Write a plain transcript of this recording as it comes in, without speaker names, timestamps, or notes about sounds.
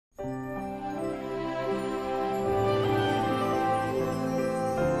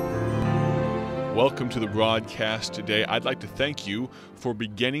Welcome to the broadcast today. I'd like to thank you for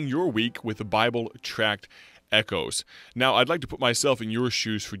beginning your week with the Bible Tract Echoes. Now, I'd like to put myself in your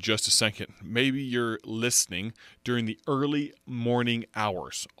shoes for just a second. Maybe you're listening during the early morning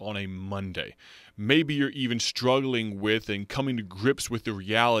hours on a Monday. Maybe you're even struggling with and coming to grips with the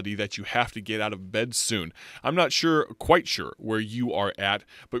reality that you have to get out of bed soon. I'm not quite sure where you are at,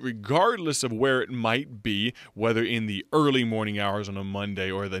 but regardless of where it might be, whether in the early morning hours on a Monday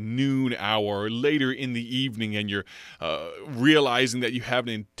or the noon hour or later in the evening, and you're realizing that you have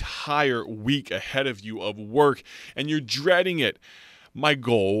an entire week ahead of you of work and you're dreading it, my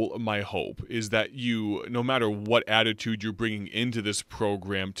goal, my hope, is that you, no matter what attitude you're bringing into this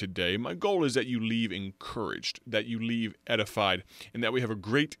program today, my goal is that you leave encouraged, that you leave edified, and that we have a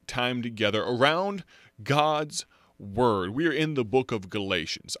great time together around God's Word. We are in the book of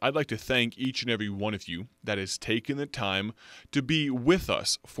Galatians. I'd like to thank each and every one of you that has taken the time to be with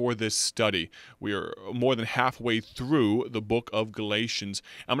us for this study. We are more than halfway through the book of Galatians.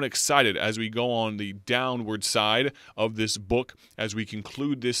 I'm excited as we go on the downward side of this book, as we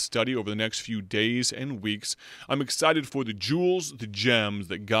conclude this study over the next few days and weeks. I'm excited for the jewels, the gems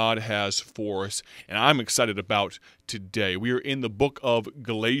that God has for us, and I'm excited about today. We are in the book of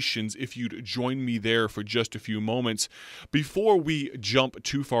Galatians. If you'd join me there for just a few moments. Before we jump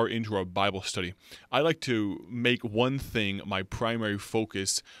too far into our Bible study, I'd like to make one thing my primary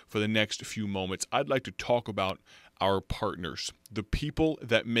focus for the next few moments. I'd like to talk about our partners, the people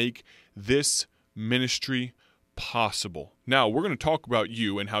that make this ministry possible. Now, we're going to talk about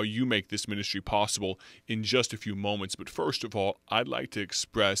you and how you make this ministry possible in just a few moments. But first of all, I'd like to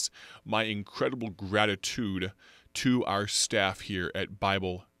express my incredible gratitude to our staff here at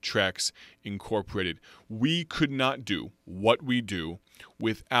Bible Tracts Incorporated. We could not do what we do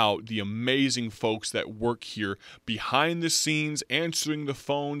without the amazing folks that work here behind the scenes, answering the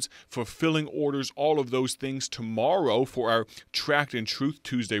phones, fulfilling orders, all of those things. Tomorrow for our Tract and Truth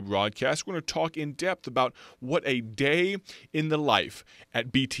Tuesday broadcast, we're going to talk in depth about what a day in the life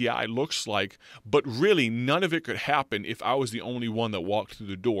at BTI looks like, but really none of it could happen if I was the only one that walked through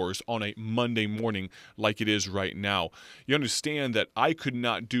the doors on a Monday morning like it is right now. You understand that I could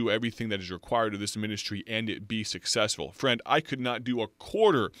not do everything that is required of this ministry and it be successful. Friend, I could not do a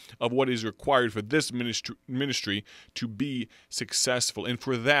quarter of what is required for this ministry to be successful. And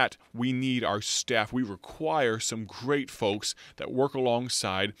for that, we need our staff. We require some great folks that work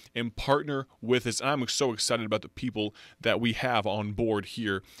alongside and partner with us. And I'm so excited about the people that we have on board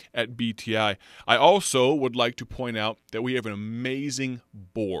here at BTI. I also would like to point out that we have an amazing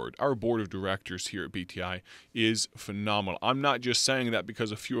board. Our board of directors here at BTI is phenomenal. I'm not just saying that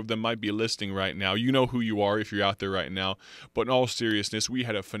because a few of them might be listening right now. You know who you are if you're out there right now. But in all seriousness, we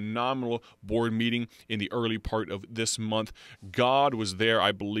had a phenomenal board meeting in the early part of this month. God was there,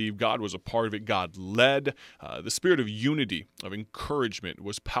 I believe. God was a part of it. God led. The spirit of unity, of encouragement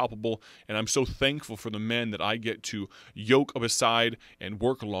was palpable, and I'm so thankful for the men that I get to yoke beside and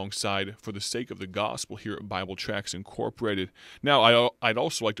work alongside for the sake of the gospel here at Bible Tracts Incorporated. Now, I'd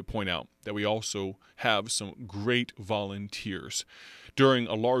also like to point out that we also have some great volunteers. During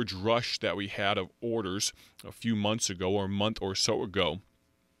a large rush that we had of orders a few months ago or a month or so ago,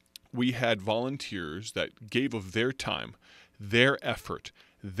 we had volunteers that gave of their time, their effort,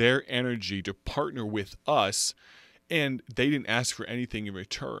 their energy to partner with us, and they didn't ask for anything in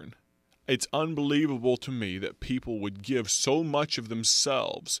return. It's unbelievable to me that people would give so much of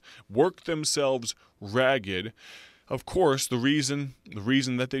themselves, work themselves ragged. Of course, the reason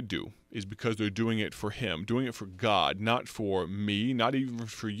that they do is because they're doing it for Him, doing it for God, not for me, not even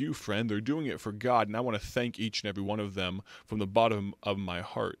for you, friend. They're doing it for God, and I want to thank each and every one of them from the bottom of my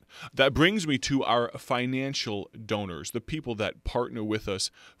heart. That brings me to our financial donors, the people that partner with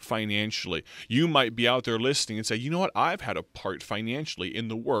us financially. You might be out there listening and say, you know what, I've had a part financially in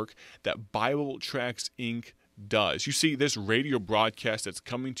the work that Bible Tracts Inc. does. You see, this radio broadcast that's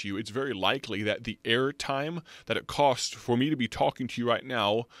coming to you, it's very likely that the airtime that it costs for me to be talking to you right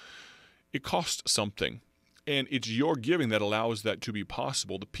now, it costs something. And it's your giving that allows that to be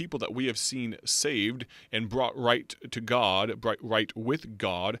possible. The people that we have seen saved and brought right to God, brought right with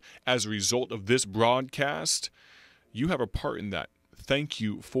God as a result of this broadcast, you have a part in that. Thank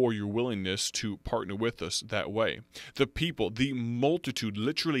you for your willingness to partner with us that way. The people, the multitude,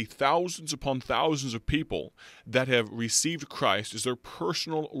 literally thousands upon thousands of people that have received Christ as their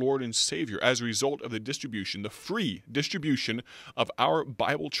personal Lord and Savior as a result of the distribution, the free distribution of our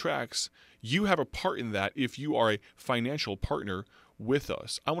Bible tracts. You have a part in that if you are a financial partner with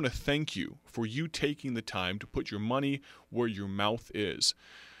us. I want to thank you for you taking the time to put your money where your mouth is.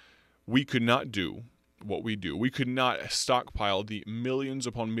 We could not do what we do. We could not stockpile the millions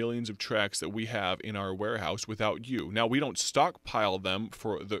upon millions of tracts that we have in our warehouse without you. Now, we don't stockpile them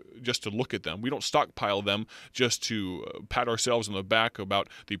just to look at them. We don't stockpile them just to pat ourselves on the back about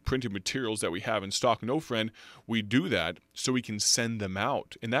the printed materials that we have in stock. No, friend, we do that so we can send them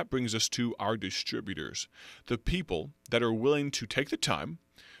out. And that brings us to our distributors, the people that are willing to take the time,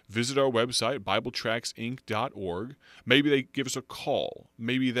 visit our website, BibleTractsInc.org. Maybe they give us a call.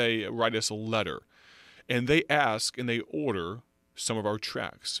 Maybe they write us a letter. And they ask and they order some of our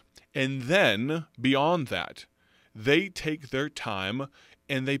tracts. And then, beyond that, they take their time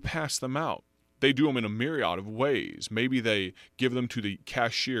and they pass them out. They do them in a myriad of ways. Maybe they give them to the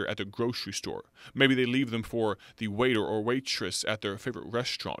cashier at the grocery store. Maybe they leave them for the waiter or waitress at their favorite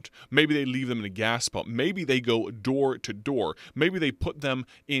restaurant. Maybe they leave them in a gas pump. Maybe they go door to door. Maybe they put them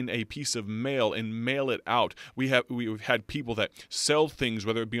in a piece of mail and mail it out. We've had people that sell things,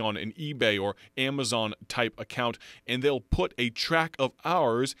 whether it be on an eBay or Amazon type account, and they'll put a tract of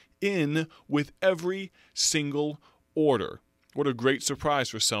ours in with every single order. What a great surprise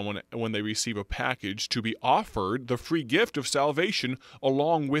for someone when they receive a package to be offered the free gift of salvation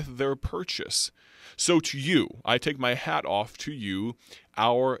along with their purchase. So to you, I take my hat off to you,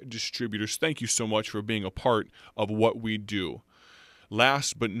 our distributors. Thank you so much for being a part of what we do.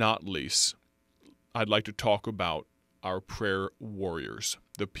 Last but not least, I'd like to talk about our prayer warriors,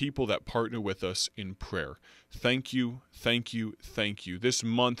 the people that partner with us in prayer. Thank you, thank you, thank you. This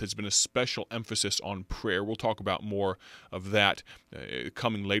month has been a special emphasis on prayer. We'll talk about more of that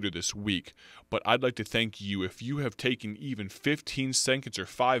coming later this week. But I'd like to thank you if you have taken even 15 seconds or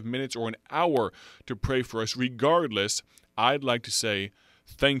 5 minutes or an hour to pray for us. Regardless, I'd like to say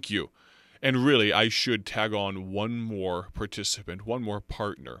thank you. And really, I should tag on one more participant, one more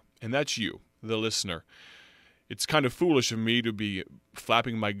partner, and that's you, the listener. It's kind of foolish of me to be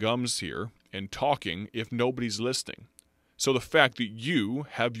flapping my gums here and talking if nobody's listening. So the fact that you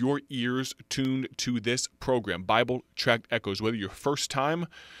have your ears tuned to this program, Bible Tract Echoes, whether you're first time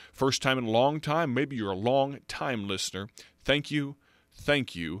in a long time, maybe you're a long time listener, thank you,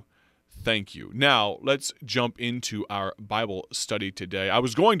 thank you, thank you. Now, let's jump into our Bible study today. I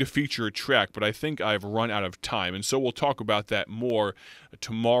was going to feature a tract, but I think I've run out of time, and so we'll talk about that more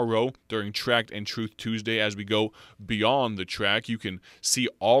tomorrow during Tract and Truth Tuesday as we go beyond the tract. You can see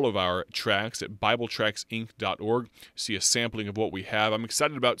all of our tracts at BibleTractsInc.org, see a sampling of what we have. I'm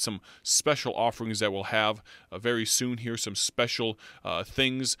excited about some special offerings that we'll have very soon here, some special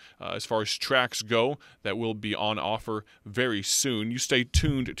things as far as tracts go that will be on offer very soon. You stay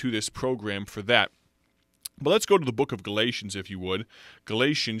tuned to this program for that. But let's go to the book of Galatians, if you would.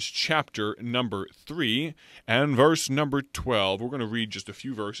 Galatians chapter number 3 and verse number 12. We're going to read just a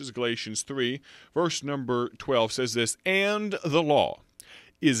few verses. Galatians 3, verse number 12 says this, "And the law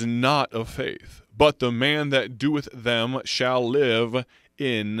is not of faith, but the man that doeth them shall live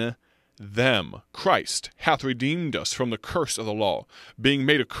in them. Christ hath redeemed us from the curse of the law, being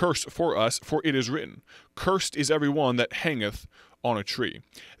made a curse for us, for it is written, Cursed is every one that hangeth on a tree,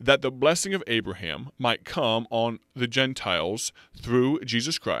 that the blessing of Abraham might come on the Gentiles through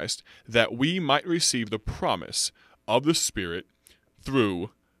Jesus Christ, that we might receive the promise of the Spirit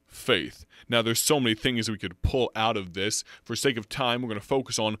through faith." Now, there's so many things we could pull out of this. For sake of time, we're going to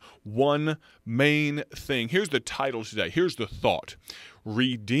focus on one main thing. Here's the title today. Here's the thought.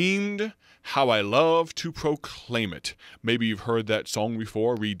 Redeemed, how I love to proclaim it. Maybe you've heard that song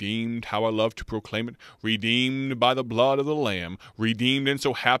before, Redeemed, how I love to proclaim it. Redeemed by the blood of the Lamb. Redeemed and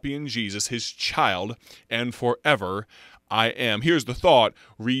so happy in Jesus, his child, and forever I am. Here's the thought,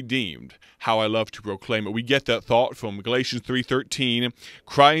 redeemed, how I love to proclaim it. We get that thought from Galatians 3:13.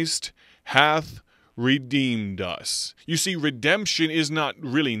 Christ hath redeemed us. You see, redemption is not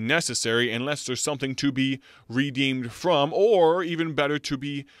really necessary unless there's something to be redeemed from, or even better, to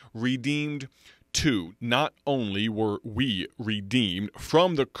be redeemed to. Not only were we redeemed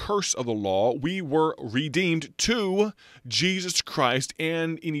from the curse of the law, we were redeemed to Jesus Christ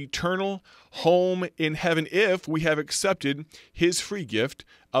and an eternal home in heaven if we have accepted his free gift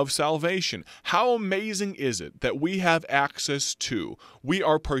of salvation. How amazing is it that we have access to, we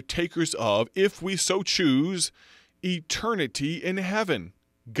are partakers of, if we so choose, eternity in heaven.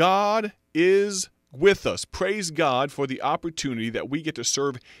 God is with us. Praise God for the opportunity that we get to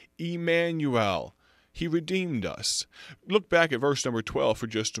serve Emmanuel. He redeemed us. Look back at verse number 12 for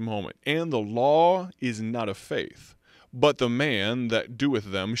just a moment. "And the law is not of faith, but the man that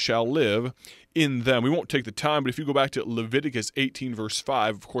doeth them shall live in them. We won't take the time, but if you go back to Leviticus 18, verse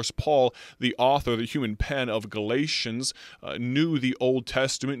 5, of course, Paul, the author, the human pen of Galatians, knew the Old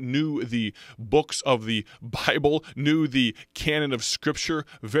Testament, knew the books of the Bible, knew the canon of Scripture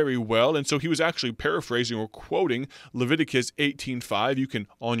very well, and so he was actually paraphrasing or quoting Leviticus 18:5. You can,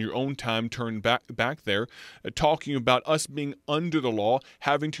 on your own time, turn back there, talking about us being under the law,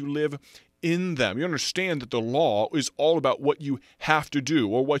 having to live in them. You understand that the law is all about what you have to do,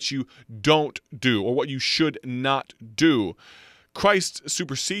 or what you don't do, or what you should not do. Christ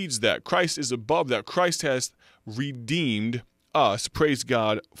supersedes that. Christ is above that. Christ has redeemed us. Praise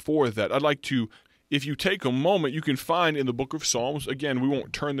God for that. I'd like to, if you take a moment, you can find in the book of Psalms, again, we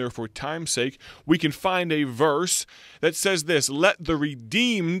won't turn there for time's sake, we can find a verse that says this: "Let the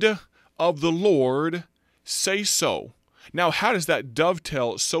redeemed of the Lord say so." Now, how does that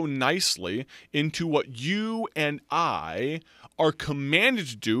dovetail so nicely into what you and I are commanded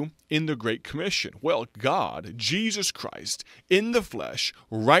to do in the Great Commission? Well, God, Jesus Christ, in the flesh,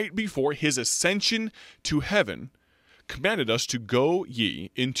 right before his ascension to heaven, commanded us to go ye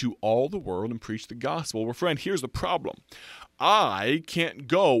into all the world and preach the gospel. Well, friend, here's the problem. I can't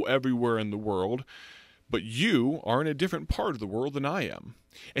go everywhere in the world, but you are in a different part of the world than I am.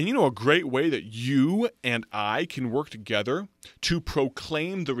 And you know a great way that you and I can work together to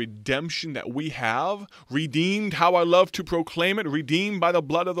proclaim the redemption that we have? Redeemed, how I love to proclaim it, redeemed by the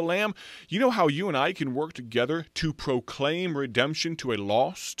blood of the Lamb. You know how you and I can work together to proclaim redemption to a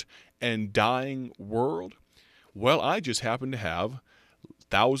lost and dying world? Well, I just happen to have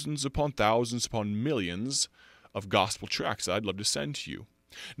thousands upon millions of gospel tracts that I'd love to send to you.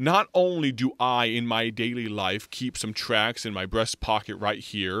 Not only do I, in my daily life, keep some tracts in my breast pocket right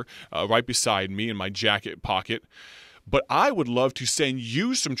here, right beside me in my jacket pocket, but I would love to send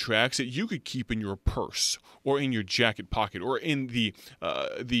you some tracts that you could keep in your purse or in your jacket pocket or in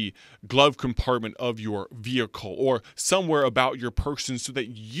the glove compartment of your vehicle or somewhere about your person so that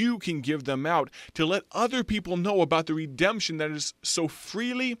you can give them out to let other people know about the redemption that is so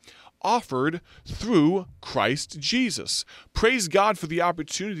freely offered through Christ Jesus. Praise God for the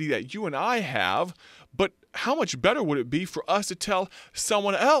opportunity that you and I have, but how much better would it be for us to tell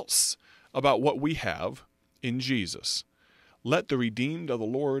someone else about what we have in Jesus? Let the redeemed of the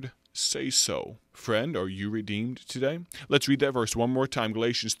Lord say so. Friend, are you redeemed today? Let's read that verse one more time.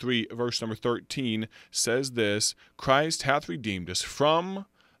 Galatians 3, verse number 13 says this: "Christ hath redeemed us from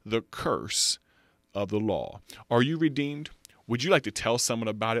the curse of the law." Are you redeemed? Would you like to tell someone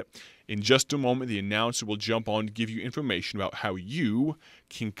about it? In just a moment, the announcer will jump on to give you information about how you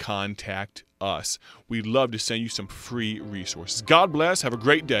can contact us. We'd love to send you some free resources. God bless. Have a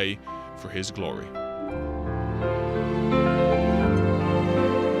great day for His glory.